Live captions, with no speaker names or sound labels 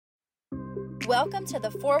Welcome to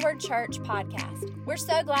the Forward Church podcast. We're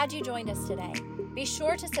so glad you joined us today. Be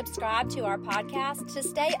sure to subscribe to our podcast to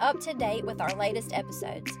stay up to date with our latest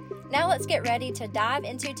episodes. Now let's get ready to dive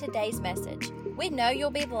into today's message. We know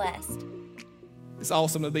you'll be blessed. It's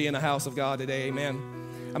awesome to be in the house of God today, amen.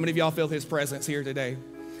 How many of y'all feel His presence here today?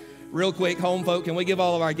 Real quick, home folk, can we give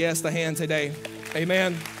all of our guests a hand today?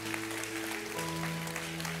 Amen.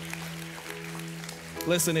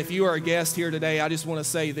 Listen, if you are a guest here today, I just want to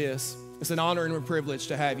say this. It's an honor and a privilege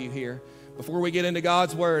to have you here. Before we get into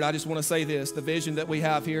God's Word, I just want to say this. The vision that we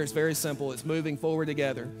have here is very simple. It's moving forward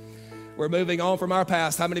together. We're moving on from our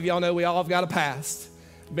past. How many of y'all know we all have got a past?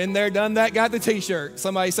 Been there, done that, got the t-shirt.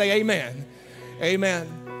 Somebody say amen.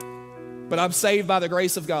 Amen. But I'm saved by the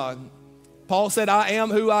grace of God. Paul said, I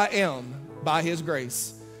am who I am by His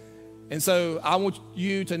grace. And so I want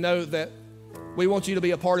you to know that we want you to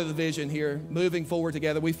be a part of the vision here, moving forward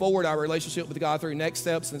together. We forward our relationship with God through next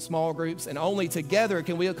steps and small groups, and only together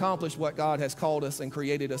can we accomplish what God has called us and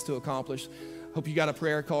created us to accomplish. Hope you got a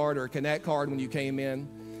prayer card or a connect card when you came in.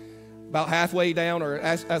 About halfway down, or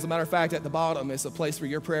as a matter of fact, at the bottom, is a place for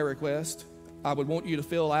your prayer request. I would want you to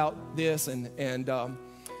fill out this, and how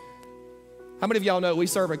many of y'all know we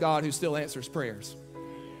serve a God who still answers prayers?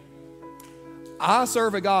 I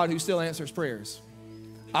serve a God who still answers prayers.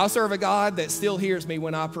 I serve a God that still hears me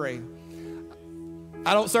when I pray.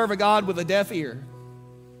 I don't serve a God with a deaf ear.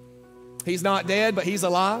 He's not dead, but He's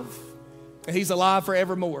alive, and He's alive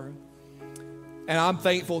forevermore. And I'm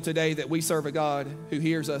thankful today that we serve a God who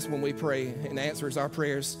hears us when we pray and answers our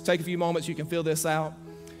prayers. Take a few moments. You can fill this out.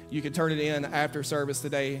 You can turn it in after service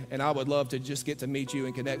today, and I would love to just get to meet you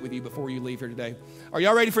and connect with you before you leave here today. Are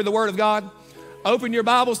y'all ready for the Word of God? Open your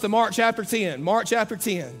Bibles to Mark chapter 10. Mark chapter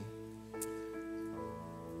 10.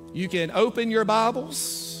 You can open your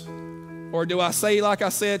Bibles, or do I say like I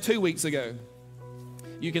said 2 weeks ago?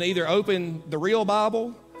 You can either open the real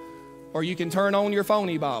Bible, or you can turn on your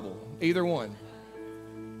phony Bible. Either one.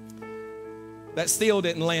 That still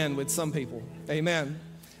didn't land with some people. Amen.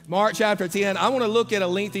 Mark chapter 10. I want to look at a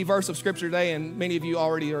lengthy verse of Scripture today, and many of you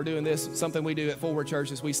already are doing this. Something we do at Forward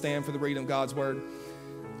Church is we stand for the reading of God's Word.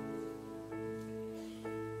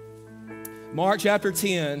 Mark chapter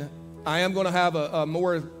 10. I am going to have a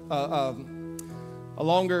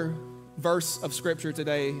longer verse of Scripture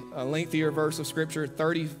today, a lengthier verse of Scripture.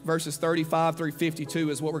 Verses 35 through 52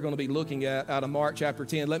 is what we're going to be looking at out of Mark chapter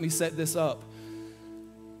 10. Let me set this up.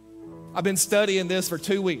 I've been studying this for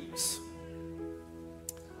 2 weeks.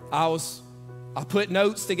 I put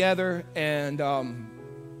notes together, and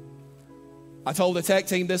I told the tech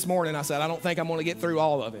team this morning, I said, I don't think I'm going to get through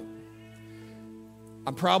all of it.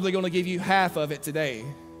 I'm probably going to give you half of it today.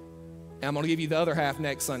 And I'm going to give you the other half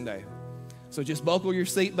next Sunday. So just buckle your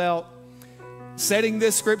seatbelt. Setting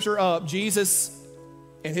this scripture up, Jesus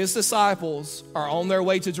and His disciples are on their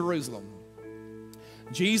way to Jerusalem.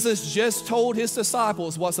 Jesus just told His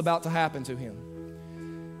disciples what's about to happen to Him.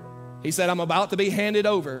 He said, I'm about to be handed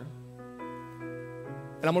over,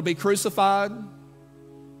 and I'm going to be crucified.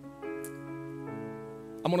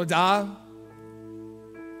 I'm going to die.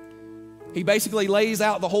 He basically lays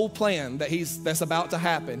out the whole plan that's about to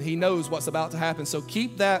happen. He knows what's about to happen. So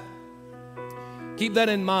keep that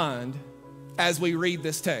in mind as we read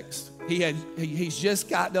this text. He's just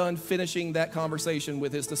got done finishing that conversation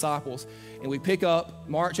with His disciples. And we pick up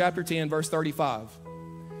Mark chapter 10, verse 35.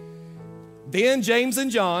 Then James and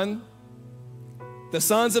John, the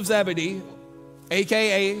sons of Zebedee,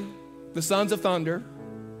 a.k.a. the sons of thunder,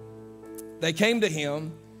 they came to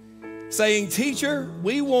Him, saying, Teacher,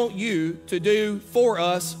 we want you to do for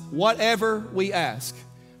us whatever we ask.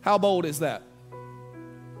 How bold is that?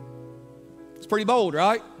 It's pretty bold,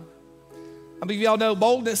 right? How many of y'all know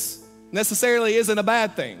boldness necessarily isn't a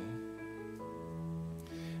bad thing?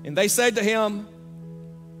 And they said to Him,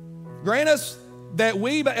 grant us that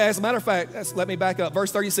we, as a matter of fact, let me back up,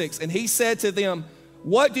 verse 36. And He said to them,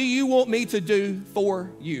 what do you want me to do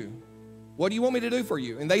for you? What do you want me to do for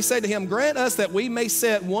you? And they said to Him, grant us that we may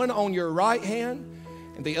set one on your right hand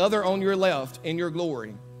and the other on your left in your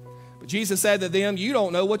glory. But Jesus said to them, you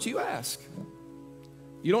don't know what you ask.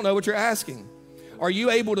 You don't know what you're asking. Are you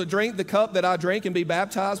able to drink the cup that I drink and be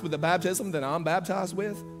baptized with the baptism that I'm baptized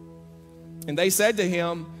with? And they said to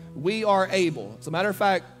Him, we are able. As a matter of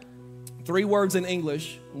fact, 3 words in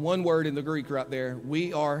English, 1 word in the Greek right there.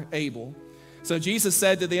 We are able. So Jesus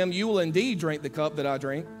said to them, you will indeed drink the cup that I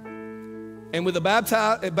drink. And with the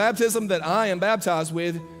baptism that I am baptized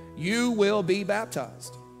with, you will be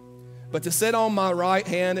baptized. But to sit on my right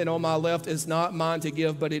hand and on my left is not mine to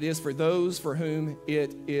give, but it is for those for whom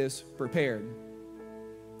it is prepared.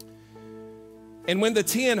 And when the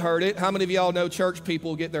 10 heard it, how many of y'all know church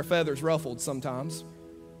people get their feathers ruffled sometimes?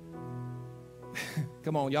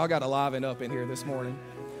 Come on, y'all got to liven up in here this morning.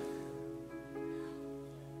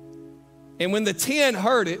 And when the 10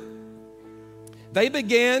 heard it, they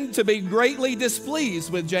began to be greatly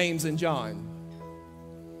displeased with James and John.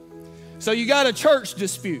 So you got a church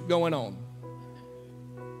dispute going on.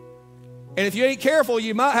 And if you ain't careful,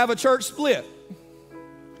 you might have a church split.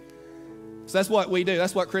 So that's what we do.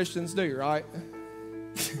 That's what Christians do, right?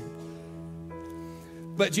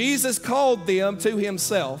 But Jesus called them to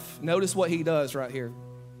himself. Notice what he does right here.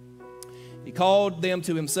 He called them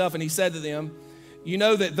to himself and he said to them, you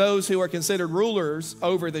know that those who are considered rulers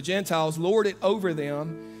over the Gentiles lord it over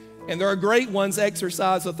them, and there are great ones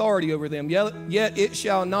exercise authority over them. Yet it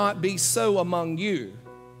shall not be so among you.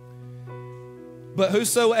 But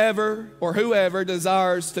whosoever or whoever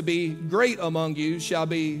desires to be great among you shall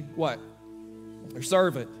be what? Your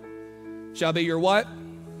servant. Shall be your what?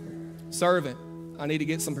 Servant. I need to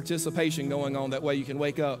get some participation going on. That way you can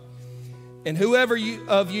wake up. And whoever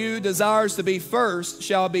of you desires to be first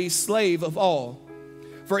shall be slave of all.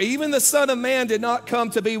 For even the Son of Man did not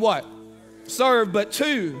come to be what? Served, but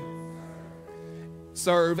to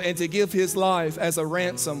serve and to give his life as a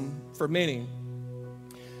ransom for many.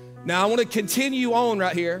 Now I want to continue on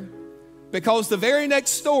right here because the very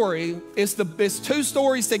next story is two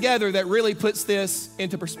stories together that really puts this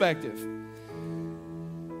into perspective.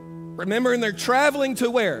 Remember, and they're traveling to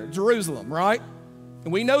where? Jerusalem, right?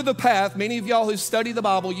 And we know the path. Many of y'all who study the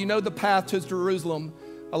Bible, you know the path to Jerusalem.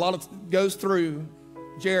 A lot of goes through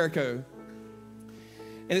Jericho.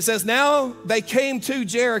 And it says, now they came to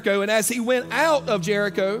Jericho, and as he went out of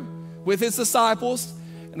Jericho with his disciples,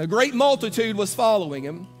 and a great multitude was following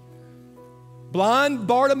him, blind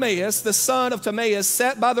Bartimaeus, the son of Timaeus,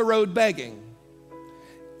 sat by the road begging.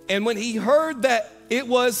 And when he heard that it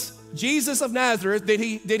was Jesus of Nazareth, did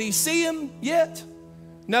he see him yet?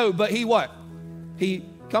 No, but he what?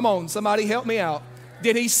 Come on, somebody help me out.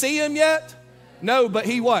 Did he see him yet? No, but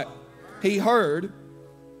he what? He heard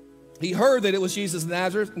that it was Jesus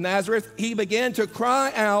of Nazareth. He began to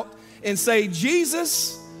cry out and say,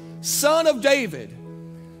 Jesus, Son of David,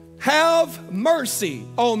 have mercy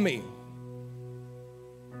on me.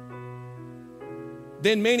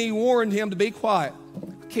 Then many warned him to be quiet.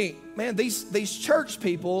 Okay, man, these church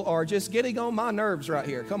people are just getting on my nerves right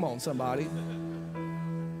here. Come on, somebody.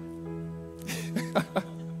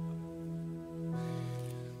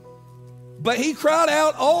 But he cried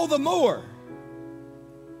out all the more.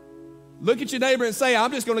 Look at your neighbor and say,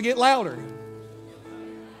 I'm just going to get louder.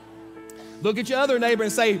 Look at your other neighbor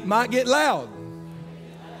and say, might get loud.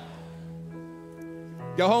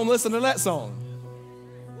 Go home, listen to that song.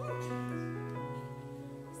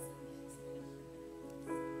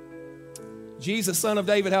 Jesus, Son of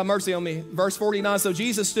David, have mercy on me. Verse 49, so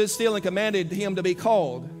Jesus stood still and commanded him to be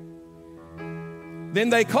called.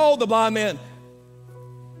 Then they called the blind man.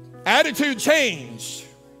 Attitude changed.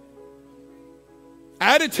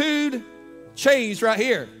 Attitude changed right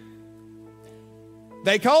here.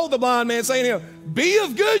 They called the blind man saying to him, be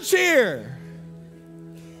of good cheer.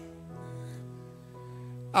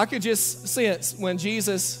 I could just sense when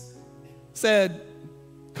Jesus said,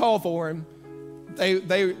 call for him,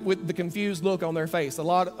 they with the confused look on their face, a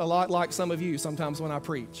lot like some of you sometimes when I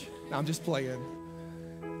preach. I'm just playing.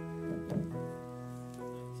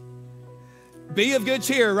 Be of good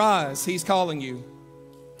cheer, rise, he's calling you.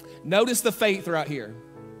 Notice the faith right here.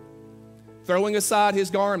 Throwing aside his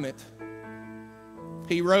garment,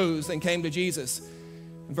 he rose and came to Jesus.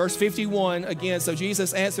 In verse 51 again, so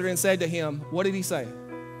Jesus answered and said to him, what did he say?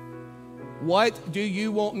 What do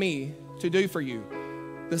you want me to do for you?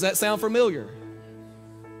 Does that sound familiar?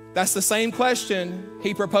 That's the same question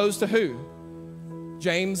he proposed to who?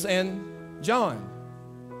 James and John.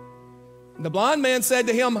 The blind man said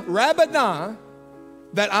to him, Rabboni,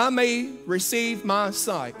 that I may receive my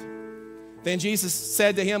sight. Then Jesus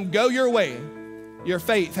said to him, go your way, your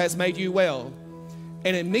faith has made you well.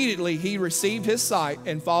 And immediately he received his sight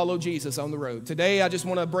and followed Jesus on the road. Today I just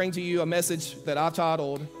want to bring to you a message that I've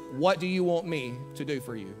titled, what do you want me to do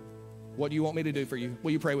for you? What do you want me to do for you?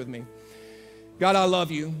 Will you pray with me? God, I love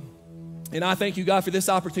you. And I thank you, God, for this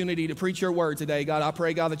opportunity to preach your word today. God, I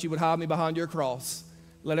pray, God, that you would hide me behind your cross.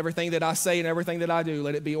 Let everything that I say and everything that I do,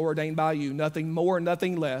 let it be ordained by you. Nothing more,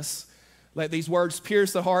 nothing less. Let these words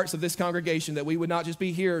pierce the hearts of this congregation, that we would not just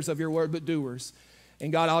be hearers of your word, but doers.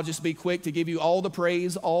 And God, I'll just be quick to give you all the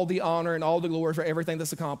praise, all the honor, and all the glory for everything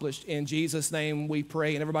that's accomplished. In Jesus' name we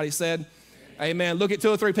pray. And everybody said, amen. Look at 2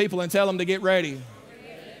 or 3 people and tell them to get ready.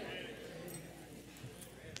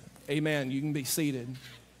 Amen. You can be seated.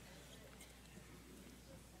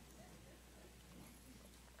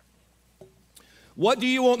 What do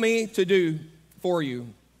you want me to do for you?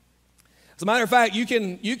 As a matter of fact, you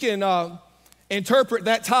can interpret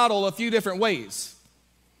that title a few different ways.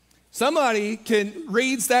 Somebody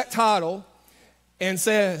reads that title and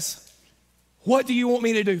says, what do you want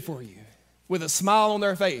me to do for you? With a smile on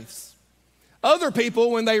their face. Other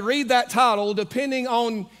people, when they read that title, depending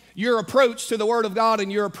on your approach to the Word of God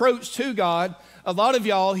and your approach to God, a lot of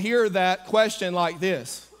y'all hear that question like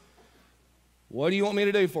this: what do you want me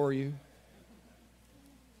to do for you?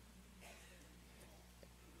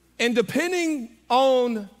 And depending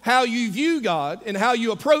on how you view God and how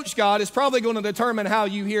you approach God is probably going to determine how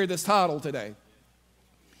you hear this title today.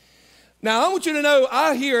 Now, I want you to know,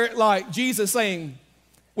 I hear it like Jesus saying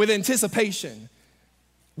with anticipation,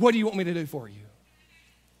 what do you want me to do for you?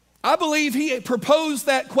 I believe he proposed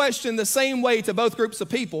that question the same way to both groups of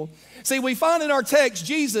people. See, we find in our text,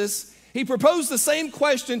 Jesus, he proposed the same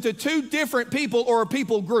question to two different people or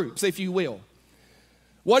people groups, if you will.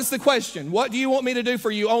 What's the question? What do you want me to do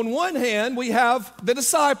for you? On one hand, we have the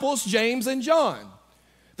disciples, James and John,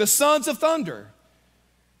 the sons of thunder.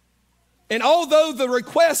 And although the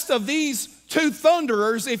request of these two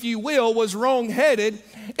thunderers, if you will, was wrong-headed,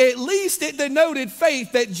 at least it denoted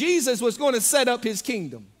faith that Jesus was going to set up his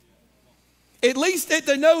kingdom. At least it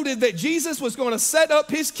denoted that Jesus was going to set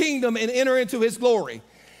up his kingdom and enter into his glory.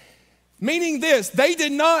 Meaning this, they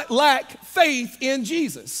did not lack faith in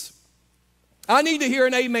Jesus. I need to hear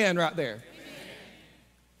an amen right there.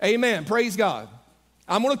 Amen. Praise God.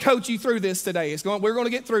 I'm going to coach you through this today. We're going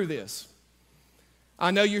to get through this.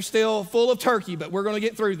 I know you're still full of turkey, but we're going to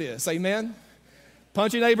get through this. Amen.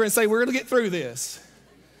 Punch your neighbor and say, we're going to get through this.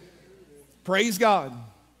 Praise God.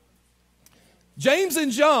 James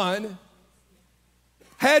and John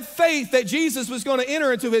had faith that Jesus was going to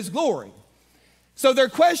enter into his glory. So their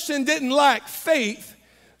question didn't lack faith,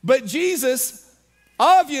 but Jesus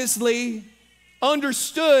obviously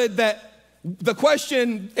understood that the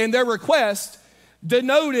question and their request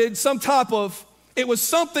denoted some type of, it was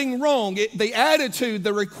something wrong. The attitude,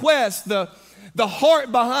 the request, the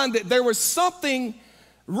heart behind it, there was something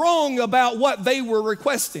wrong about what they were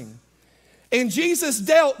requesting. And Jesus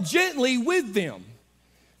dealt gently with them.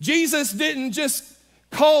 Jesus didn't just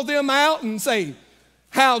call them out and say,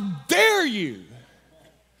 how dare you?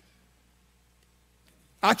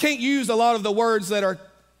 I can't use a lot of the words that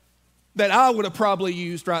I would have probably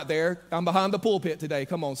used right there. I'm behind the pulpit today.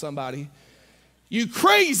 Come on, somebody. You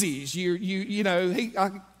crazies.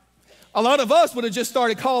 A lot of us would have just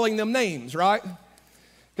started calling them names, right?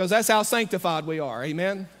 Because that's how sanctified we are.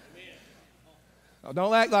 Amen? Oh,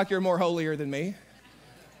 don't act like you're more holier than me.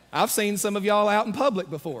 I've seen some of y'all out in public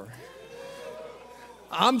before.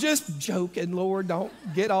 I'm just joking, Lord. Don't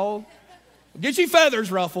get your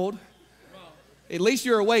feathers ruffled. At least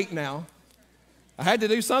you're awake now. I had to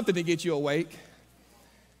do something to get you awake.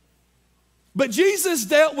 But Jesus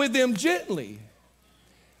dealt with them gently.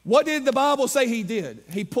 What did the Bible say he did?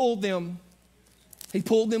 He pulled them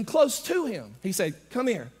close to him. He said, come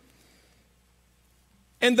here.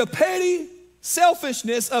 And the petty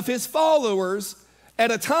selfishness of his followers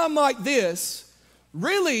at a time like this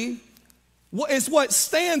really is what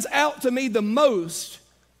stands out to me the most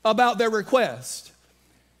about their request.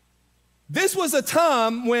 This was a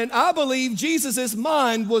time when I believe Jesus'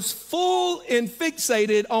 mind was full and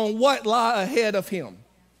fixated on what lay ahead of him.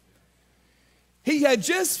 He had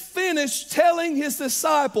just finished telling his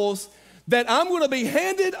disciples that I'm going to be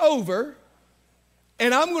handed over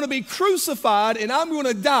and I'm going to be crucified and I'm going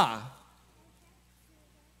to die.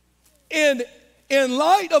 And in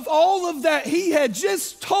light of all of that he had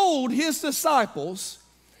just told his disciples,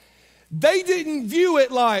 they didn't view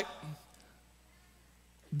it like,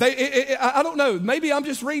 I don't know, maybe I'm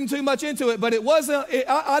just reading too much into it, but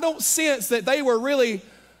I don't sense that they were really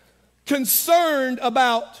concerned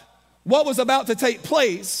about what was about to take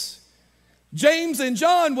place. James and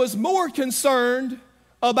John was more concerned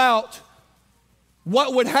about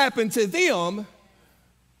what would happen to them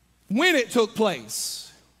when it took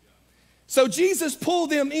place. So Jesus pulled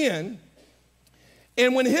them in,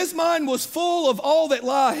 and when his mind was full of all that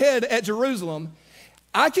lay ahead at Jerusalem,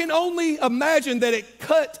 I can only imagine that it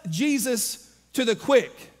cut Jesus to the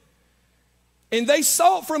quick. And they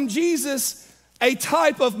sought from Jesus a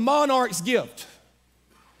type of monarch's gift,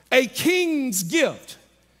 a king's gift,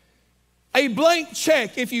 a blank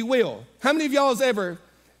check, if you will. How many of y'all has ever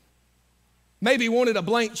maybe wanted a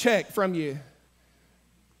blank check from your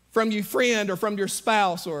friend or from your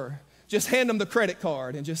spouse, or just hand them the credit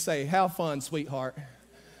card and just say, have fun, sweetheart?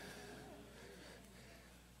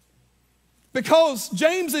 Because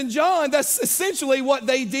James and John, that's essentially what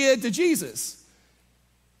they did to Jesus.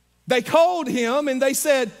 They called him and they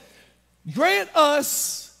said, grant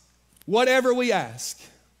us whatever we ask.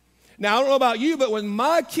 Now, I don't know about you, but when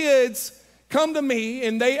my kids come to me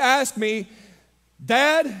and they ask me,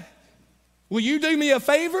 Dad, will you do me a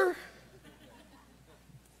favor?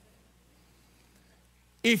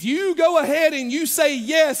 If you go ahead and you say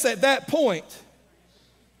yes at that point,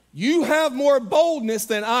 you have more boldness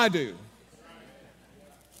than I do.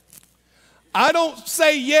 I don't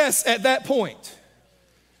say yes at that point.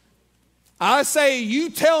 I say, you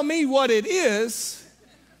tell me what it is,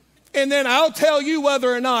 and then I'll tell you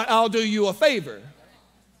whether or not I'll do you a favor.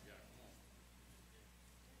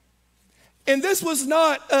 And this was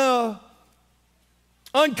not an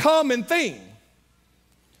uncommon thing.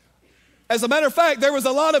 As a matter of fact, there was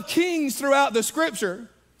a lot of kings throughout the scripture.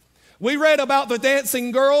 We read about the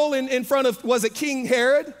dancing girl in front of, was it King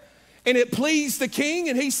Herod? And it pleased the king,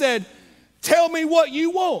 and he said, tell me what you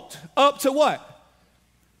want, up to what?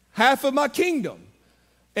 Half of my kingdom,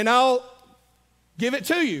 and I'll give it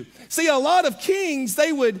to you. See, a lot of kings,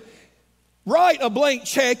 they would write a blank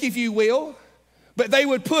check, if you will, but they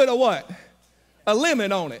would put a what? A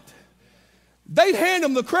limit on it. They'd hand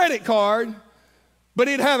them the credit card, but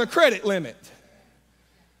it'd have a credit limit.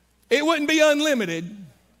 It wouldn't be unlimited.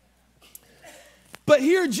 But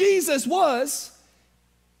here Jesus was,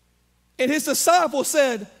 and his disciples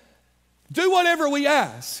said, do whatever we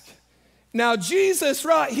ask. Now, Jesus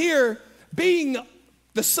right here, being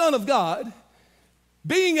the Son of God,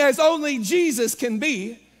 being as only Jesus can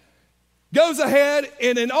be, goes ahead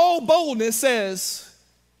and in all boldness says,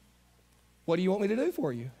 what do you want me to do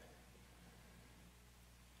for you?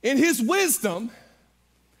 In his wisdom,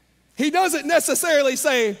 he doesn't necessarily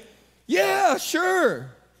say, yeah, sure.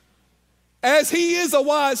 As he is a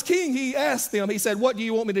wise king, he asked them, he said, what do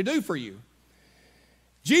you want me to do for you?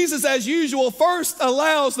 Jesus, as usual, first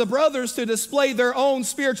allows the brothers to display their own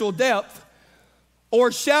spiritual depth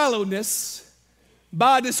or shallowness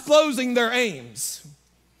by disclosing their aims.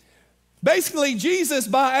 Basically, Jesus,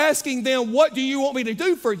 by asking them, what do you want me to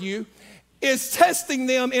do for you, is testing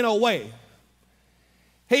them in a way.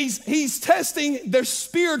 He's testing their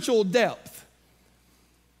spiritual depth.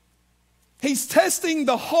 He's testing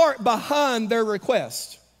the heart behind their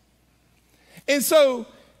request. And so,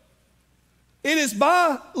 it's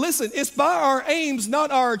by our aims,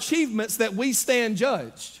 not our achievements, that we stand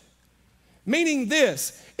judged. Meaning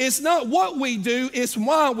this, it's not what we do, it's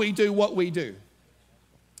why we do what we do.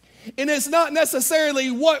 And it's not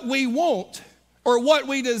necessarily what we want or what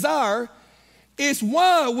we desire, it's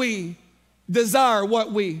why we desire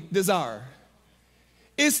what we desire.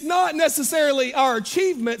 It's not necessarily our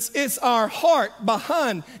achievements, it's our heart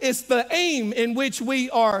behind. It's the aim in which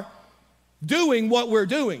we are doing what we're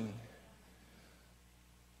doing.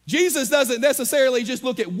 Jesus doesn't necessarily just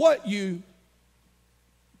look at what you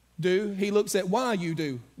do, he looks at why you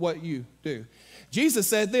do what you do. Jesus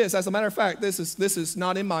said this, as a matter of fact, this is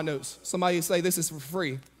not in my notes. Somebody say this is for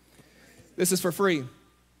free. This is for free.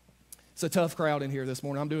 It's a tough crowd in here this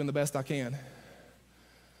morning. I'm doing the best I can.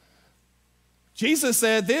 Jesus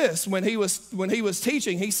said this when he was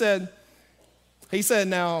teaching. He said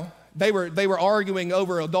now they were arguing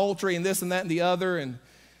over adultery and this and that and the other and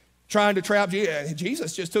trying to trap Jesus. And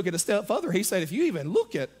Jesus just took it a step further. He said, if you even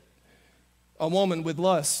look at a woman with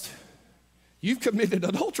lust, you've committed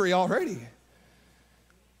adultery already.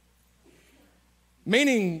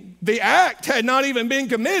 Meaning the act had not even been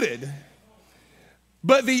committed,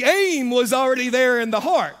 but the aim was already there in the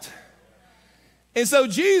heart. And so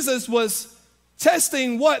Jesus was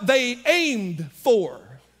testing what they aimed for.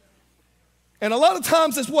 And a lot of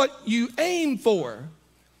times it's what you aim for.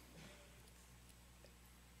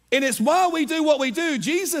 And it's why we do what we do.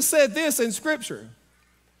 Jesus said this in Scripture.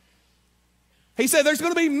 He said there's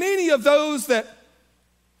going to be many of those that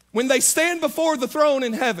when they stand before the throne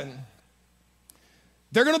in heaven,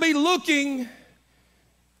 they're going to be looking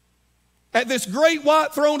at this great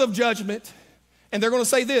white throne of judgment, and they're going to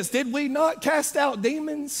say this, did we not cast out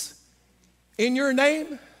demons in your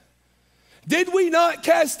name? Did we not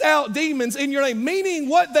cast out demons in your name? Meaning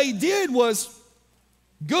what they did was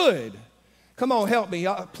good. Come on, help me.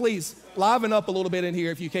 Please liven up a little bit in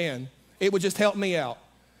here if you can. It would just help me out.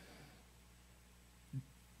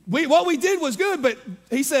 What we did was good, but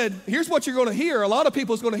he said, here's what you're going to hear. A lot of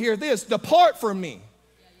people is going to hear this. Depart from me,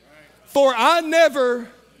 for I never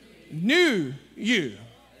knew you.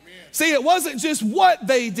 See, it wasn't just what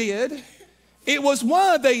they did. It was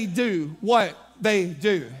why they do what they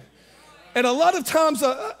do. And a lot of times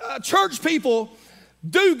church people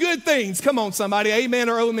do good things. Come on, somebody. Amen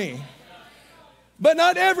or oh me. But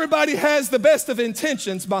not everybody has the best of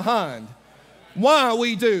intentions behind why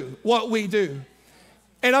we do what we do.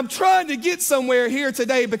 And I'm trying to get somewhere here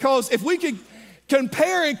today, because if we could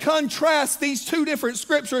compare and contrast these two different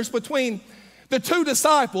scriptures between the two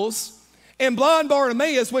disciples and blind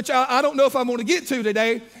Bartimaeus, which I don't know if I'm going to get to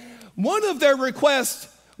today, one of their requests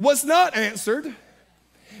was not answered.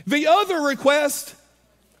 The other request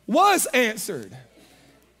was answered.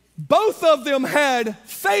 Both of them had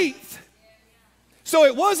faith. So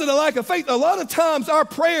it wasn't a lack of faith. A lot of times our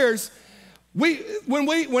prayers,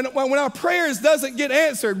 when our prayers doesn't get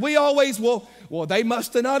answered, we always well, they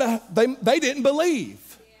must have not, they didn't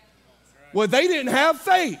believe. Well, they didn't have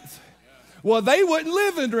faith. Well, they wasn't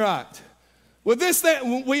living right. Well,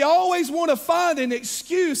 we always want to find an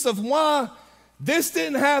excuse of why this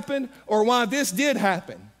didn't happen or why this did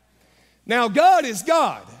happen. Now, God is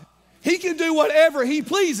God. He can do whatever he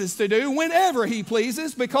pleases to do whenever he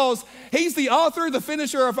pleases, because he's the author, the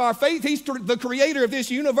finisher of our faith. He's the creator of this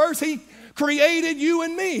universe. He created you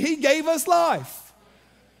and me. He gave us life.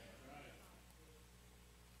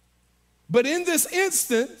 But in this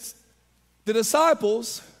instance, the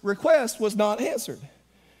disciples' request was not answered.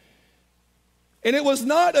 And it was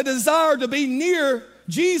not a desire to be near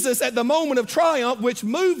Jesus at the moment of triumph which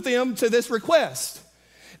moved them to this request.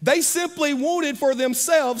 They simply wanted for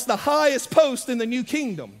themselves the highest post in the new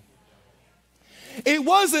kingdom. It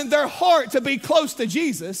wasn't their heart to be close to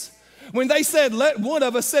Jesus when they said, let one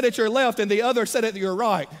of us sit at your left and the other sit at your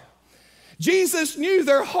right. Jesus knew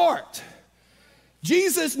their heart.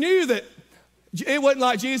 Jesus knew that it wasn't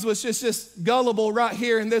like Jesus was just gullible right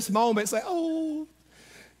here in this moment, say, oh,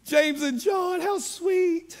 James and John, how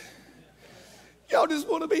sweet. Y'all just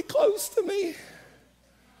want to be close to me.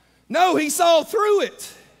 No, he saw through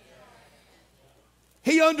it.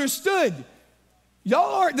 He understood.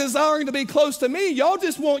 Y'all aren't desiring to be close to me. Y'all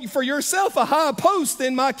just want for yourself a high post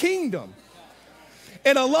in my kingdom.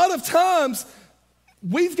 And a lot of times,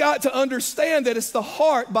 we've got to understand that it's the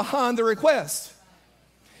heart behind the request.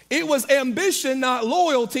 It was ambition, not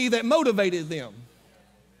loyalty, that motivated them.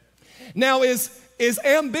 Now, is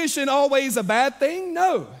ambition always a bad thing?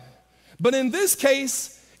 No. But in this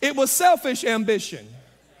case, it was selfish ambition.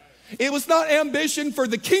 It was not ambition for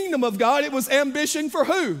the kingdom of God. It was ambition for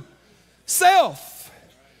who? Self.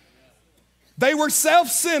 They were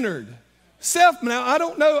self-centered. Now, I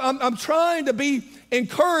don't know. I'm trying to be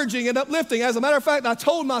encouraging and uplifting. As a matter of fact, I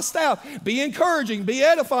told my staff, be encouraging, be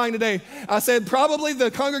edifying today. I said, probably the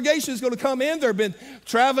congregation is going to come in. They've been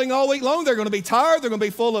traveling all week long. They're going to be tired. They're going to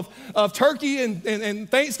be full of turkey and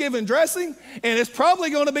Thanksgiving dressing. And it's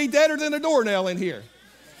probably going to be deader than a doornail in here.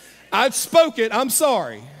 I spoke it. I'm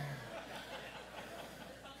sorry.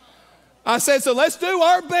 I said, so let's do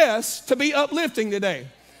our best to be uplifting today.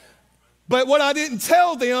 But what I didn't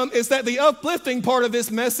tell them is that the uplifting part of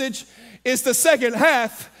this message is the second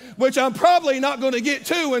half, which I'm probably not going to get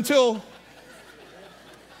to until,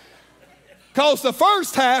 because the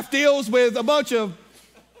first half deals with a bunch of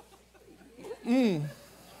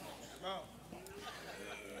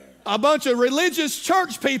religious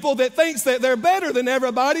church people that thinks that they're better than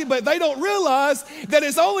everybody, but they don't realize that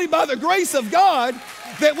it's only by the grace of God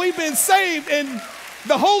that we've been saved, and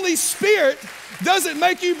the Holy Spirit doesn't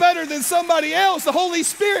make you better than somebody else. The Holy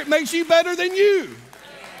Spirit makes you better than you.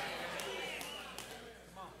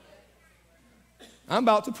 I'm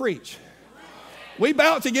about to preach. We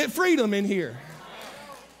about to get freedom in here.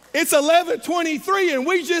 It's 11:23 and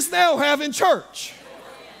we just now having church.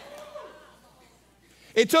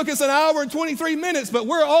 It took us an hour and 23 minutes, but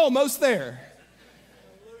we're almost there.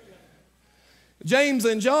 James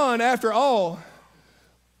and John, after all,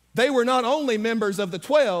 they were not only members of the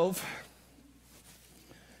 12,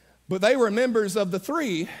 but they were members of the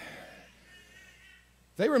 3.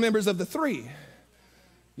 They were members of the 3.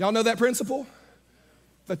 Y'all know that principle?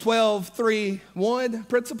 The 12-3-1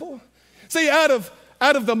 principle? See, out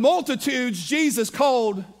of the multitudes, Jesus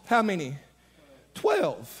called how many?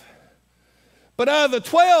 12. But out of the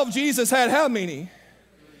 12, Jesus had how many?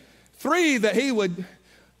 3 that he would,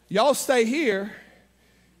 y'all stay here.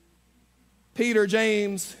 Peter,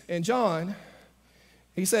 James, and John.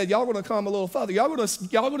 He said, y'all going to come a little further. Y'all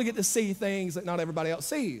going to get to see things that not everybody else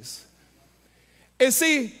sees. And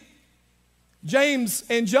see, James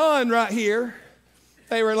and John right here,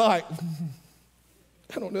 they were like,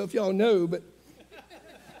 I don't know if y'all know, but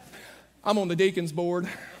I'm on the deacons board.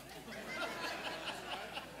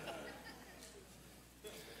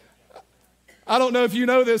 I don't know if you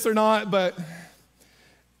know this or not, but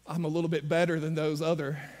I'm a little bit better than those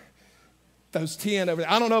 10 over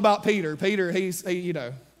there. I don't know about Peter. Peter, he, you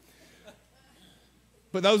know.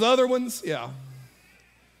 But those other ones, yeah.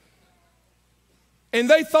 And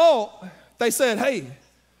they said, hey,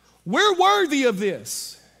 we're worthy of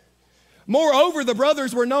this. Moreover, the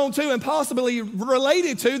brothers were known to and possibly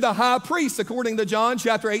related to the high priest, according to John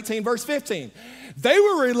chapter 18, verse 15. They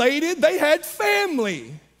were related. They had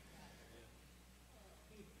family.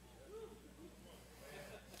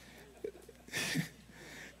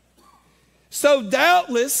 So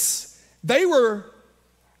doubtless, they were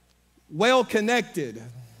well connected.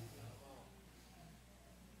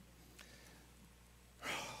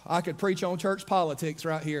 I could preach on church politics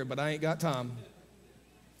right here, but I ain't got time.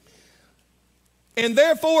 And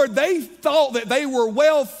therefore, they thought that they were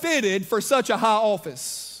well fitted for such a high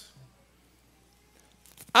office.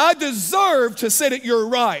 I deserve to sit at your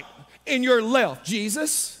right and your left,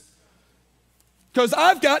 Jesus, because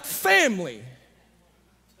I've got family.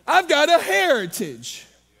 I've got a heritage.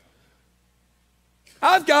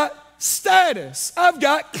 I've got status. I've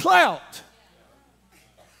got clout.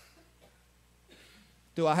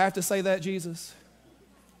 Do I have to say that, Jesus?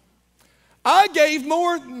 I gave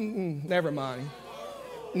more. Never mind.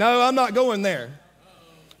 No, I'm not going there.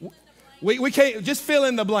 We can't, just fill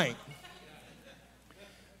in the blank.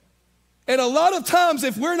 And a lot of times,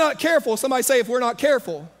 if we're not careful, somebody say if we're not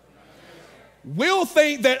careful, we'll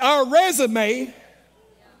think that our resume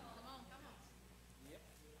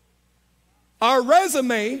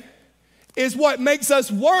is what makes us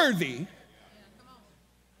worthy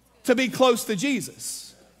to be close to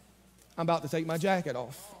Jesus. I'm about to take my jacket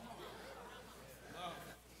off.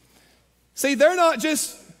 See, they're not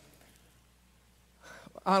just,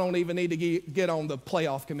 I don't even need to get on the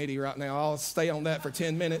playoff committee right now. I'll stay on that for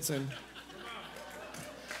 10 minutes. And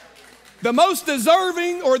the most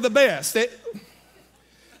deserving or the best.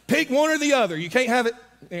 Pick one or the other. You can't have it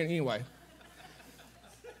anyway.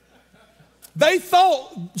 They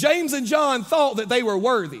thought, James and John thought that they were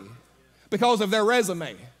worthy because of their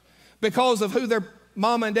resume, because of who their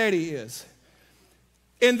mama and daddy is.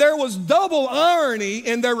 And there was double irony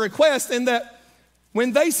in their request in that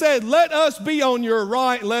when they said, let us be on your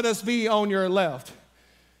right, let us be on your left.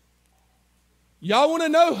 Y'all want to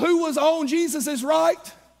know who was on Jesus'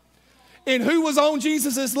 right and who was on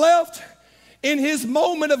Jesus' left in his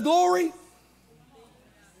moment of glory?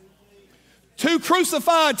 Two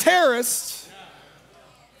crucified terrorists,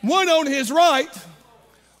 one on his right,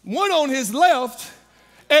 one on his left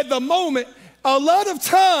at the moment. A lot of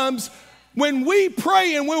times when we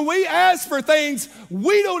pray and when we ask for things,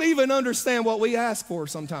 we don't even understand what we ask for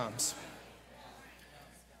sometimes.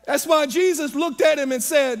 That's why Jesus looked at him and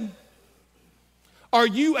said, are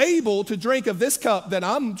you able to drink of this cup that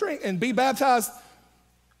I'm drinking and be baptized?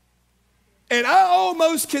 And I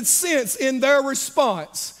almost could sense in their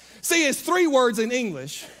response. See, it's 3 words in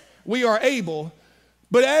English. We are able.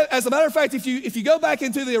 But as a matter of fact, if you go back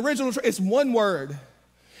into the original, it's 1 word.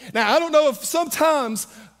 Now, I don't know if sometimes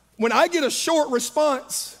when I get a short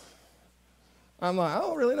response, I'm like, I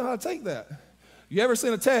don't really know how to take that. You ever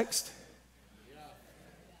send a text?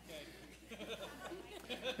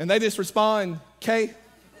 And they just respond, K?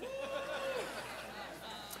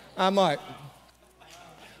 I'm like, I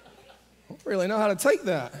don't really know how to take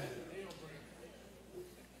that.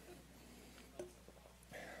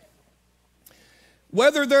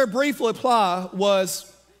 Whether their brief reply was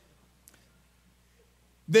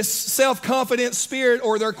this self-confident spirit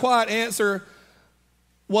or their quiet answer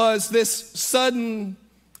was this sudden,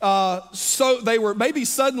 so they were maybe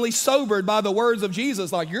suddenly sobered by the words of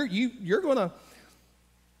Jesus, like, you're gonna,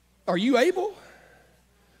 are you able?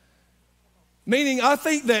 Meaning, I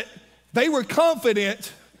think that they were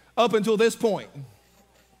confident up until this point.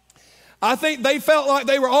 I think they felt like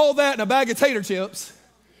they were all that in a bag of tater chips.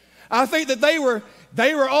 I think that they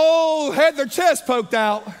were all had their chest poked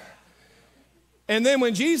out. And then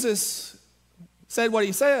when Jesus said what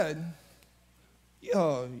he said,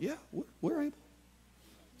 yeah, we're able.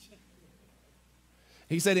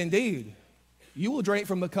 He said, indeed, you will drink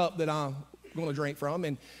from the cup that I'm going to drink from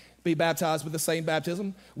and be baptized with the same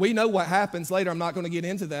baptism. We know what happens later. I'm not going to get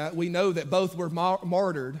into that. We know that both were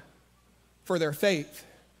martyred for their faith.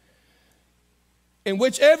 And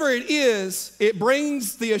whichever it is, it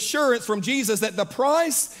brings the assurance from Jesus that the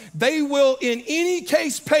price they will in any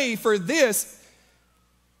case pay for this,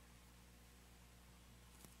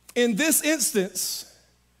 in this instance,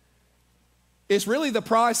 is really the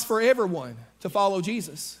price for everyone to follow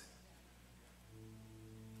Jesus.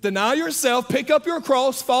 Deny yourself, pick up your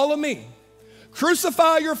cross, follow me.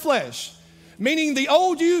 Crucify your flesh, meaning the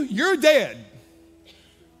old you're dead.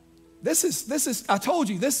 This is, I told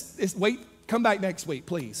you, this is, wait, come back next week,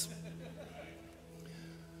 please.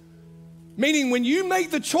 Meaning when you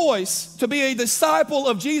make the choice to be a disciple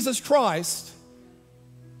of Jesus Christ,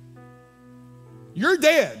 you're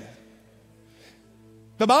dead.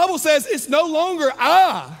 The Bible says it's no longer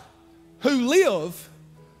I who live.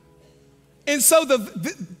 And so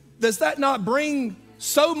does that not bring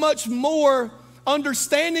so much more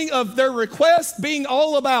understanding of their request being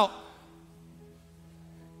all about?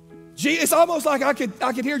 It's almost like I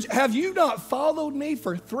could hear, have you not followed me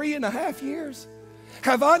for 3.5 years?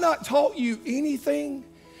 Have I not taught you anything?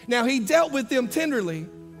 Now, he dealt with them tenderly,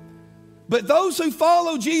 but those who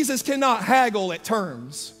follow Jesus cannot haggle at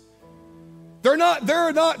terms. There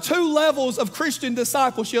are not two levels of Christian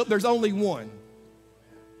discipleship. There's only one.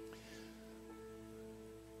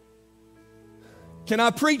 Can I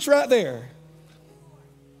preach right there?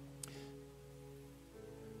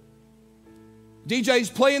 DJ's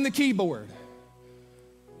playing the keyboard.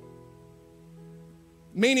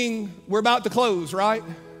 Meaning we're about to close, right?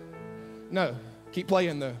 No, keep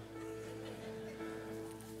playing though.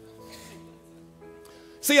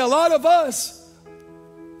 See, a lot of us,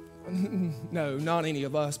 no, not any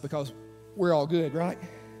of us, because we're all good, right?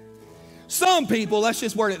 Some people, let's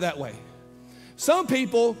just word it that way. Some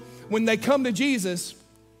people, when they come to Jesus,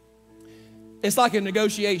 it's like a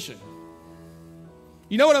negotiation.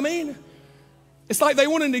 You know what I mean? It's like they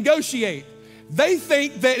want to negotiate. They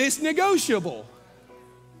think that it's negotiable.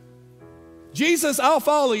 Jesus, I'll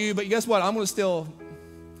follow you, but guess what? We'll still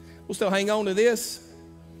hang on to this.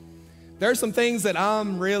 There's some things that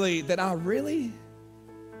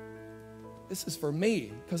this is for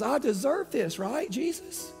me, because I deserve this, right,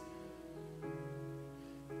 Jesus?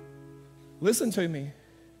 Listen to me.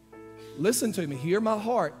 Listen to me. Hear my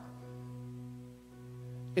heart.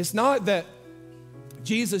 It's not that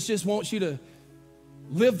Jesus just wants you to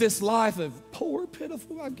live this life of poor,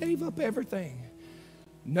 pitiful, I gave up everything.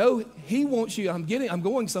 No, he wants you, I'm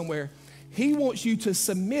going somewhere. He wants you to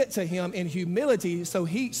submit to him in humility so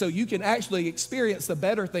you can actually experience the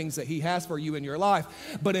better things that he has for you in your life.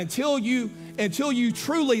 But until you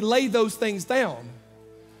truly lay those things down,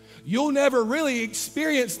 you'll never really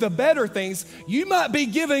experience the better things. You might be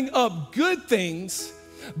giving up good things,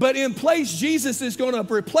 but in place, Jesus is going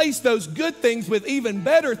to replace those good things with even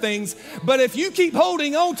better things. But if you keep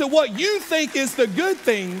holding on to what you think is the good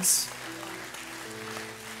things,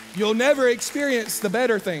 you'll never experience the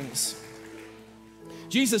better things.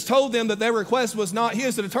 Jesus told them that their request was not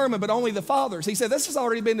his to determine, but only the Father's. He said, this has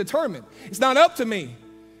already been determined. It's not up to me.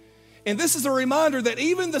 And this is a reminder that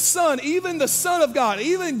even the Son of God,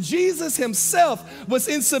 even Jesus himself was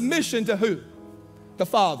in submission to who? The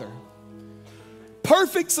Father.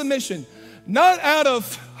 Perfect submission. Not out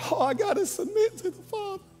of, I got to submit to the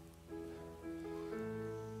Father.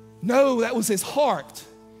 No, that was his heart.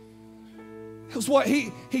 It was what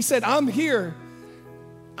he said, I'm here.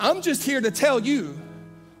 I'm just here to tell you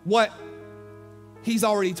what he's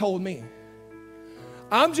already told me.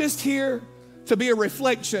 I'm just here to be a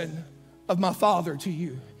reflection of my Father to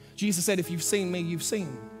you. Jesus said, if you've seen me, you've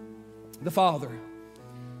seen the Father.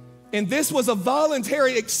 And this was a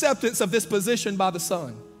voluntary acceptance of this position by the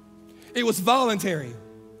Son. It was voluntary.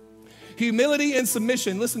 Humility and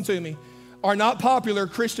submission, listen to me, are not popular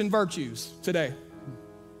Christian virtues today.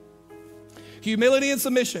 Humility and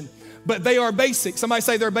submission, but they are basic. Somebody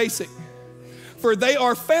say they're basic. For they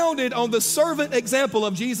are founded on the servant example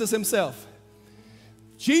of Jesus himself.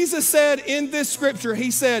 Jesus said in this scripture, he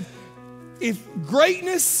said, if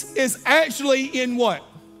greatness is actually in what?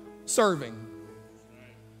 Serving.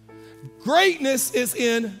 Greatness is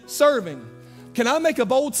in serving. Can I make a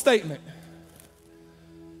bold statement?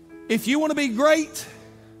 If you want to be great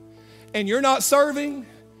and you're not serving,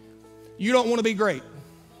 you don't want to be great.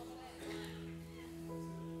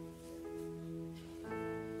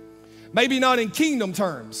 Maybe not in kingdom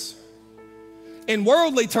terms. In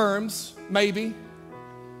worldly terms, maybe.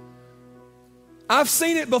 I've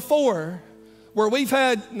seen it before where we've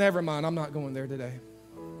had, never mind, I'm not going there today.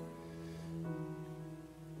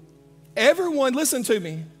 Everyone, listen to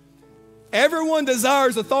me. Everyone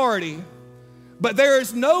desires authority, but there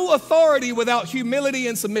is no authority without humility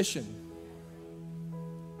and submission.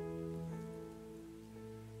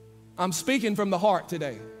 I'm speaking from the heart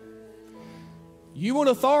today. You want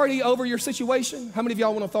authority over your situation? How many of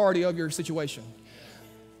y'all want authority over your situation?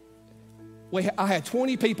 I had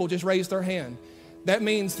 20 people just raise their hand. That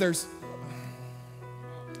means there's...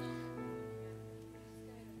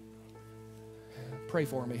 Pray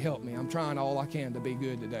for me, help me. I'm trying all I can to be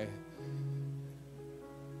good today.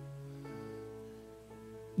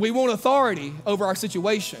 We want authority over our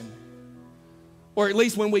situation. Or at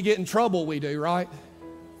least when we get in trouble, we do, right?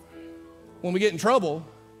 When we get in trouble,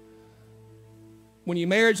 when your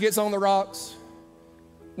marriage gets on the rocks,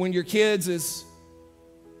 when your kids is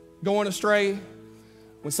going astray,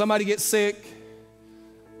 when somebody gets sick,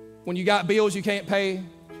 when you got bills you can't pay,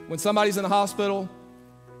 when somebody's in the hospital,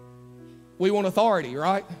 We want authority,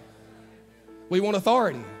 right? We want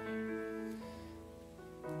authority.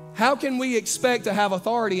 How can we expect to have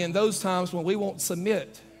authority in those times when we won't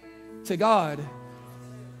submit to God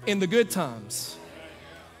in the good times?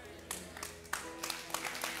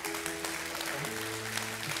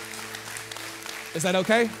 Is that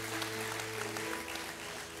okay?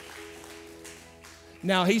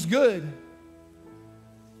 Now, He's good.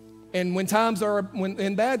 And when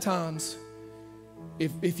in bad times,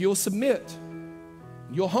 if you'll submit,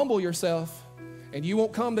 you'll humble yourself, and you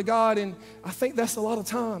won't come to God. And I think that's a lot of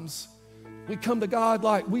times we come to God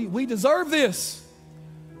like we deserve this.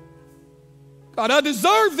 God, I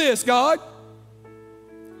deserve this, God.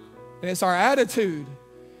 And it's our attitude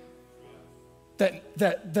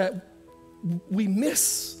that we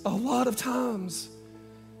miss a lot of times.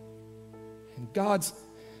 And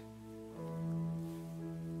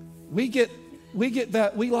we get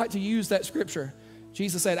that, we like to use that scripture.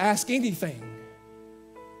 Jesus said, ask anything.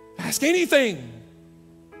 Ask anything.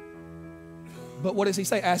 But what does He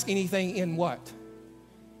say? Ask anything in what?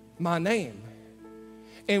 My name.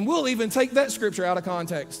 And we'll even take that scripture out of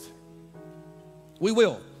context. We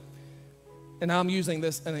will. And I'm using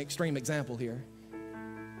an extreme example here.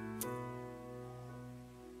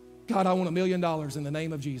 God, I want $1 million in the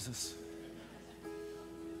name of Jesus.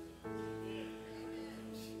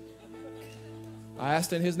 I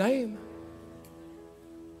asked in His name.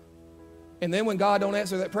 And then when God don't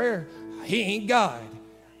answer that prayer, He ain't God.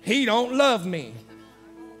 He don't love me.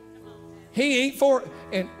 He ain't for...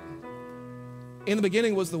 And in the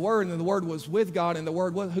beginning was the Word, and the Word was with God, and the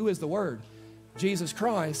Word was... Who is the Word? Jesus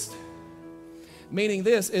Christ. Meaning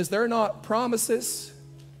this, is there not promises?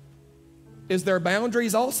 Is there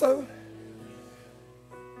boundaries also?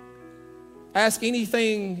 Ask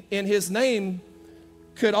anything in His name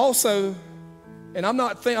could also... And I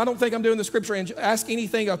don't think I'm doing the scripture and ask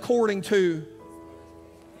anything according to.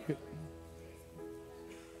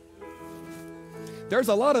 There's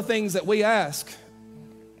a lot of things that we ask.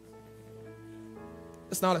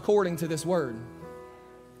 It's not according to this word.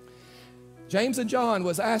 James and John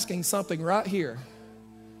was asking something right here.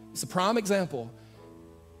 It's a prime example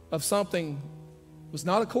of something was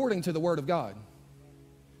not according to the word of God.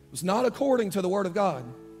 It was not according to the word of God.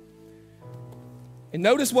 And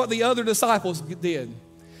notice what the other disciples did.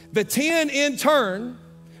 The 10 in turn,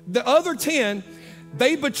 the other 10,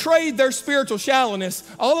 they betrayed their spiritual shallowness.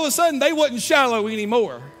 All of a sudden, they wasn't shallow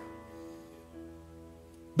anymore.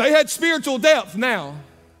 They had spiritual depth now.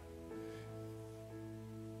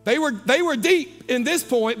 They were deep in this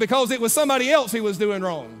point because it was somebody else who was doing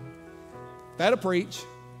wrong. That'll preach.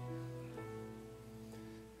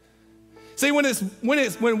 See, when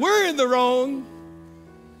we're in the wrong,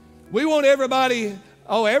 we want everybody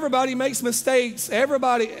makes mistakes.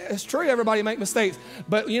 It's true, everybody makes mistakes.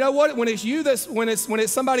 But you know what? When it's you when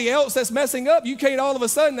it's somebody else that's messing up, you can't all of a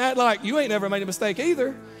sudden act like you ain't never made a mistake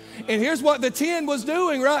either. And here's what the 10 was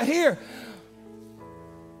doing right here.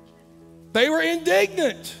 They were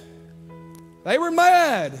indignant. They were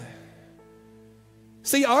mad.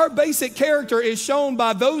 See, our basic character is shown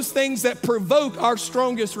by those things that provoke our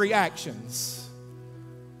strongest reactions.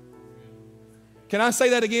 Can I say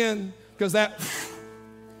that again? Because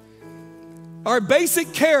our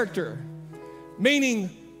basic character, meaning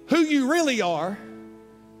who you really are,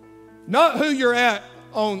 not who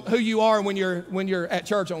you are when you're at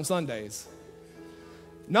church on Sundays,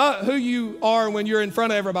 not who you are when you're in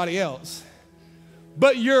front of everybody else,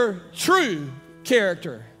 but your true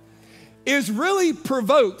character is really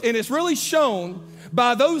provoked, and it's really shown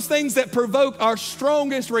by those things that provoke our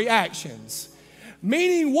strongest reactions.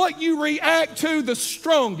 Meaning what you react to the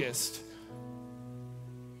strongest.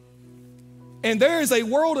 And there is a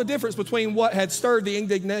world of difference between what had stirred the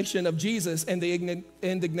indignation of Jesus and the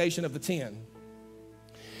indignation of the 10.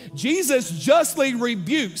 Jesus justly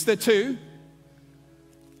rebukes the 2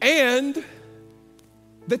 and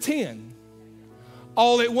the 10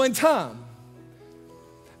 all at one time.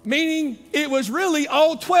 Meaning it was really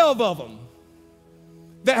all 12 of them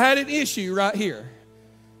that had an issue right here.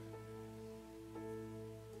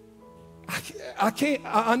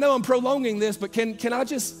 I know I'm prolonging this, but can I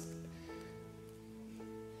just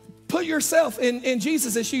put yourself in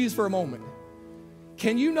Jesus' shoes for a moment?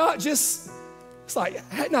 Can you not just, it's like,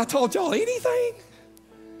 hadn't I taught y'all anything?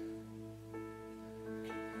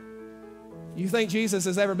 You think Jesus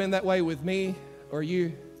has ever been that way with me or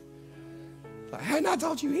you? Like, hadn't I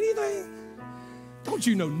taught you anything? Don't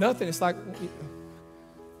you know nothing? It's like...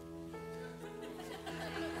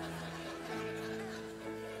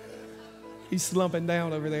 He's slumping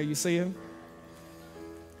down over there. You see him?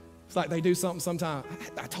 It's like they do something sometimes.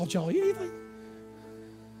 I taught y'all anything?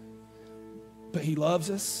 but he loves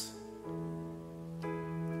us.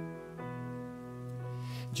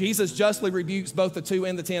 Jesus justly rebukes both the 2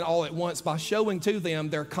 and the 10 all at once by showing to them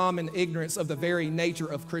their common ignorance of the very nature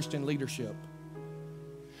of Christian leadership.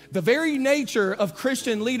 The very nature of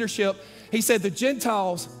Christian leadership, he said the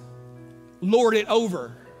Gentiles lord it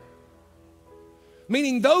over.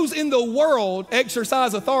 Meaning those in the world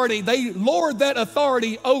exercise authority, they lord that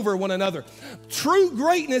authority over one another. True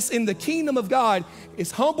greatness in the kingdom of God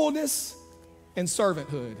is humbleness and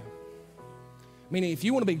servanthood. Meaning if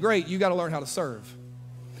you want to be great, you got to learn how to serve.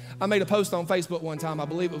 I made a post on Facebook one time, I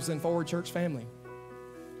believe it was in Forward Church Family.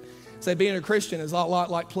 It said being a Christian is a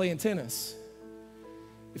lot like playing tennis.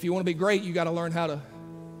 If you want to be great, you got to learn how to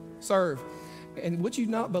serve. And would you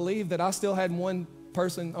not believe that I still had one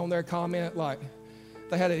person on their comment like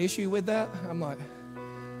they had an issue with that? I'm like,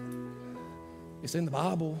 it's in the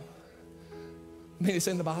Bible. I mean, it's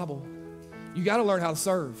in the Bible. You got to learn how to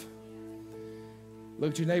serve.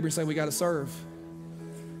 Look at your neighbor and say, we got to serve.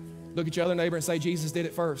 Look at your other neighbor and say, Jesus did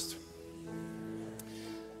it first.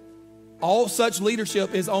 All such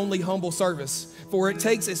leadership is only humble service, for it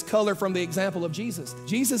takes its color from the example of Jesus.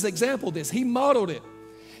 Jesus exampled this. He modeled it.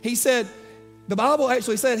 He said, the Bible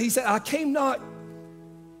actually said, he said, I came not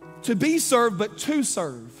to be served, but to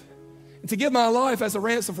serve, and to give my life as a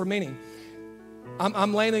ransom for many.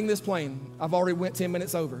 I'm landing this plane. I've already went 10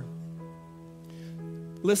 minutes over.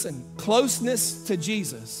 Listen, closeness to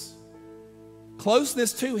Jesus,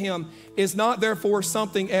 closeness to him is not therefore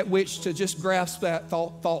something at which to just grasp that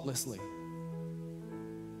thoughtlessly.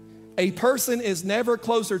 A person is never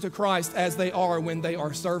closer to Christ as they are when they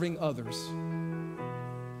are serving others.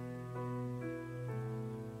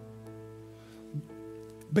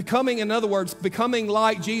 Becoming, in other words, becoming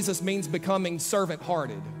like Jesus means becoming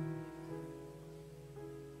servant-hearted.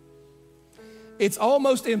 It's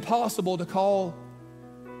almost impossible to call,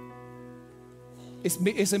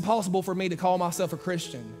 it's impossible for me to call myself a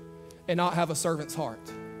Christian and not have a servant's heart.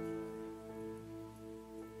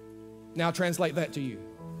 Now translate that to you.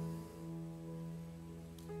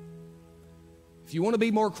 If you want to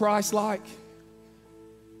be more Christ-like,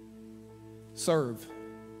 serve.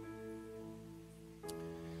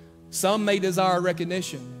 Some may desire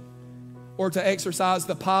recognition or to exercise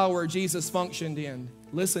the power Jesus functioned in.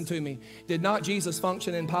 Listen to me. Did not Jesus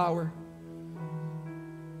function in power?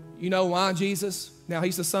 You know why Jesus? Now,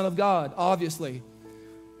 he's the Son of God, obviously.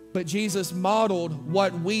 But Jesus modeled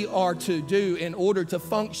what we are to do in order to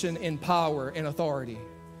function in power and authority.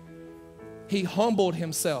 He humbled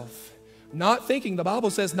himself, not thinking, the Bible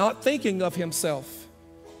says, not thinking of himself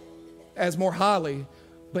as more highly,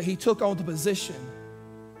 but he took on the position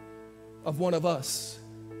of one of us.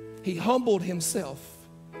 He humbled himself.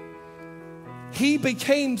 He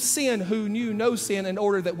became sin who knew no sin in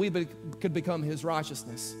order that we could become his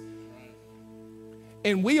righteousness.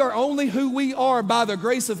 And we are only who we are by the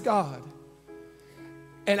grace of God.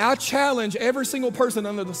 And I challenge every single person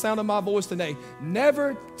under the sound of my voice today,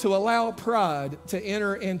 never to allow pride to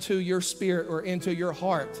enter into your spirit or into your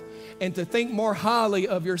heart and to think more highly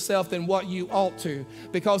of yourself than what you ought to,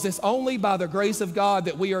 because it's only by the grace of God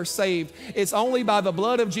that we are saved. It's only by the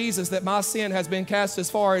blood of Jesus that my sin has been cast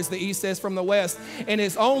as far as the east is from the west. And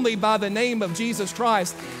it's only by the name of Jesus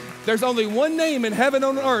Christ. There's only one name in heaven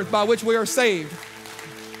and on earth by which we are saved,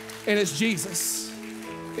 and it's Jesus.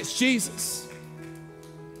 It's Jesus.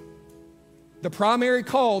 The primary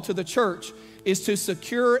call to the church is to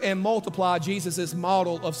secure and multiply Jesus'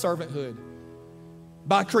 model of servanthood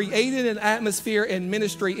by creating an atmosphere and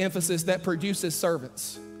ministry emphasis that produces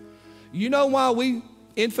servants. You know why we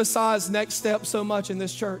emphasize next step so much in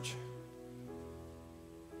this church?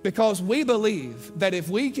 Because we believe that if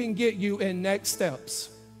we can get you in next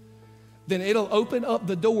steps, then it'll open up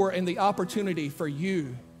the door and the opportunity for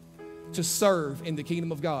you to serve in the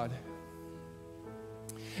kingdom of God.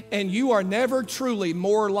 And you are never truly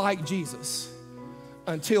more like Jesus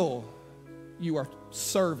until you are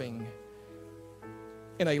serving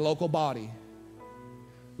in a local body.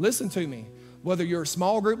 Listen to me. Whether you're a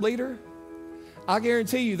small group leader, I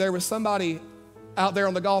guarantee you there was somebody out there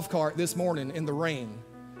on the golf cart this morning in the rain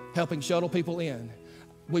helping shuttle people in.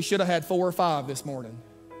 We should have had 4 or 5 this morning.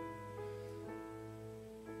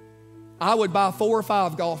 I would buy 4 or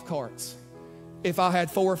 5 golf carts if I had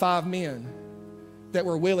 4 or 5 men that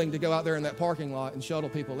were willing to go out there in that parking lot and shuttle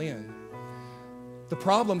people in. The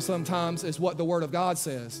problem sometimes is what the Word of God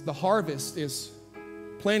says. The harvest is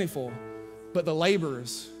plentiful, but the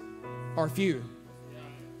laborers are few.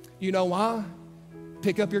 You know why?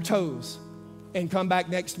 Pick up your toes and come back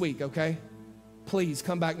next week, okay? Please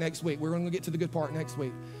come back next week. We're going to get to the good part next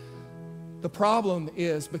week. The problem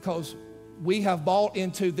is because we have bought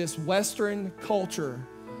into this Western culture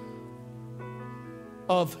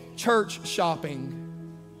of church shopping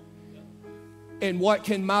and what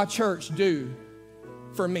can my church do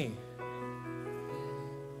for me.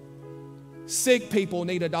 Sick people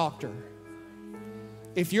need a doctor.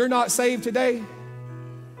 If you're not saved today,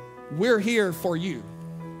 we're here for you.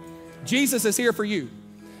 Jesus is here for you.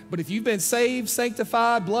 But if you've been saved,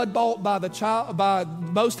 sanctified, blood bought by the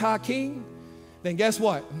Most High King, then guess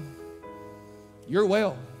what? You're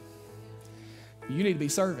well. You need to be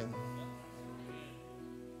serving.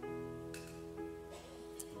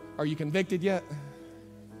 Are you convicted yet?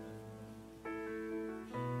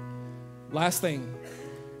 Last thing,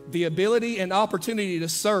 the ability and opportunity to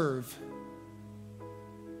serve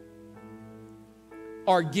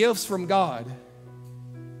are gifts from God.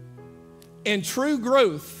 And true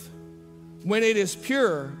growth, when it is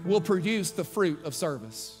pure, will produce the fruit of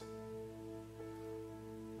service.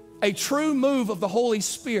 A true move of the Holy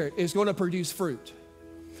Spirit is going to produce fruit.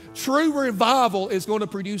 True revival is going to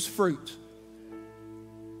produce fruit.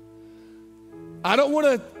 I don't want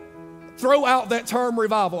to throw out that term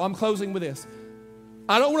revival. I'm closing with this.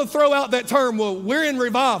 I don't want to throw out that term, well, we're in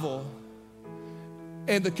revival,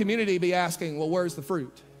 and the community be asking, well, where's the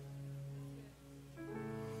fruit?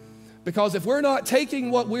 Because if we're not taking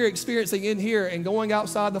what we're experiencing in here and going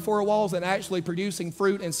outside the four walls and actually producing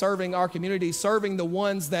fruit and serving our community, serving the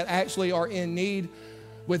ones that actually are in need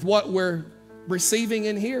with what we're receiving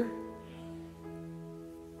in here,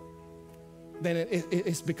 then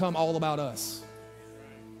it's become all about us.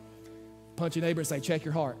 Punch your neighbor and say, check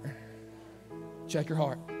your heart. Check your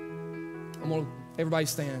heart. Everybody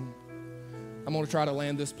stand. I'm going to try to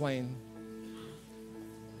land this plane.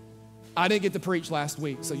 I didn't get to preach last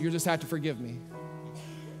week, so you just have to forgive me.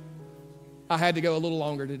 I had to go a little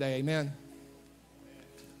longer today, amen.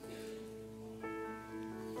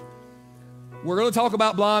 We're going to talk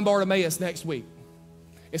about blind Bartimaeus next week.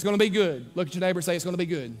 It's going to be good. Look at your neighbor and say, it's going to be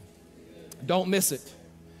good. Don't miss it.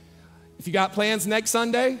 If you got plans next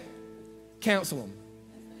Sunday, cancel them.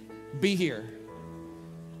 Be here.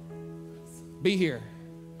 Be here.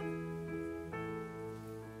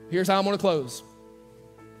 Here's how I'm going to close.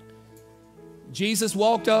 Jesus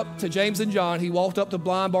walked up to James and John. He walked up to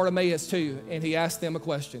blind Bartimaeus too, and he asked them a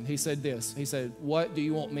question. He said this. He said, what do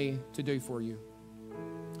you want me to do for you?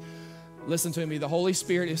 Listen to me. The Holy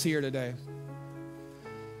Spirit is here today,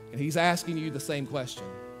 and he's asking you the same question.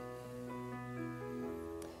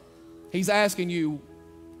 He's asking you,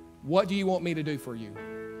 what do you want me to do for you?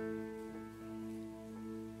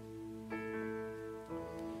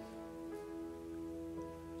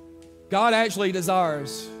 God actually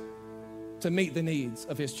desires to meet the needs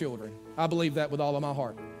of his children. I believe that with all of my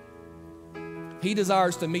heart. He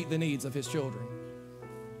desires to meet the needs of his children.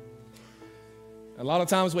 A lot of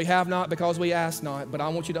times we have not because we ask not, but I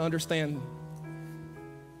want you to understand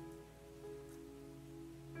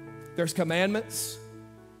there's commandments,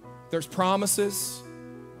 there's promises,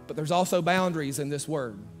 but there's also boundaries in this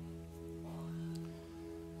word.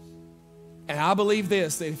 And I believe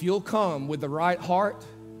this, that if you'll come with the right heart,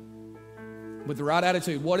 with the right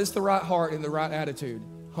attitude. What is the right heart and the right attitude?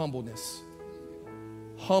 Humbleness.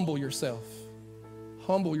 Humble yourself.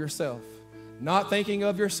 Humble yourself. Not thinking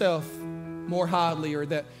of yourself more highly or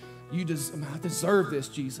that I deserve this,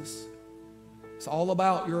 Jesus. It's all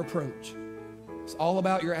about your approach. It's all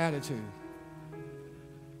about your attitude.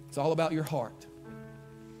 It's all about your heart.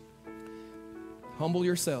 Humble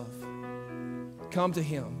yourself. Come to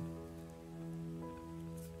him.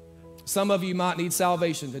 Some of you might need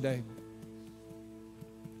salvation today.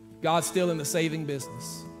 God's still in the saving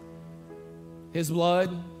business. His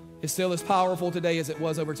blood is still as powerful today as it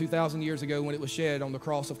was over 2,000 years ago when it was shed on the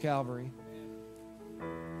cross of Calvary.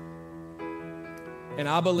 And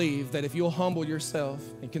I believe that if you'll humble yourself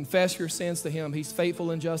and confess your sins to him, he's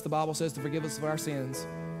faithful and just, the Bible says, to forgive us of our sins,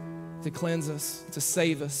 to cleanse us, to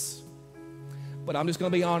save us. But I'm just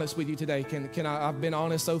going to be honest with you today. I've been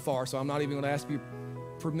honest so far, so I'm not even going to ask you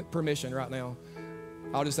permission right now.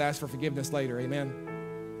 I'll just ask for forgiveness later, amen.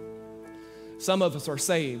 Some of us are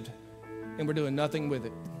saved, and we're doing nothing with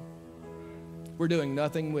it. We're doing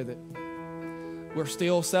nothing with it. We're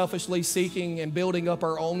still selfishly seeking and building up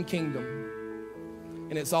our own kingdom.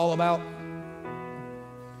 And it's all about,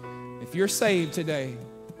 if you're saved today,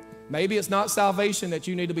 maybe it's not salvation that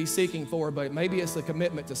you need to be seeking for, but maybe it's a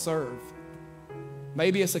commitment to serve.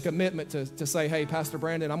 Maybe it's a commitment to say, hey, Pastor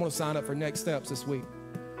Brandon, I'm going to sign up for Next Steps this week.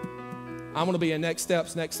 I'm going to be in Next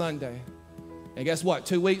Steps next Sunday. And guess what?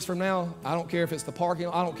 2 weeks from now, I don't care if it's the parking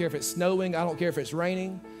lot, I don't care if it's snowing, I don't care if it's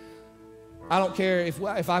raining. I don't care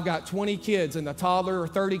if I've got 20 kids and the toddler or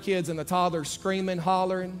 30 kids and the toddler screaming,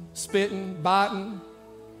 hollering, spitting, biting.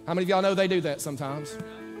 How many of y'all know they do that sometimes?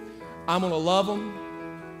 I'm going to love them.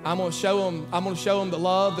 I'm going to show them the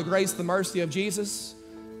love, the grace, the mercy of Jesus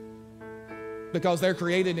because they're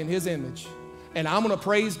created in His image. And I'm going to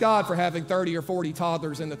praise God for having 30 or 40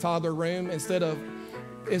 toddlers in the toddler room instead of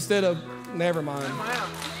never mind.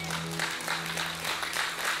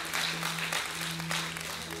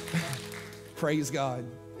 Praise God.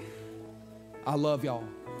 I love y'all.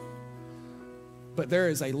 But there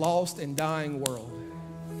is a lost and dying world.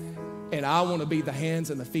 And I want to be the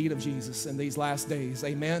hands and the feet of Jesus in these last days.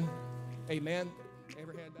 Amen. Amen.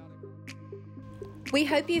 Every head bowed. We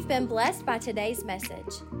hope you've been blessed by today's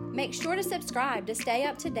message. Make sure to subscribe to stay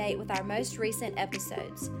up to date with our most recent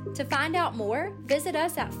episodes. To find out more, visit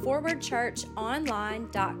us at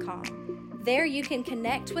forwardchurchonline.com. There you can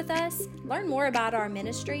connect with us, learn more about our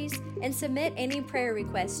ministries, and submit any prayer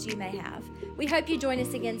requests you may have. We hope you join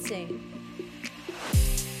us again soon.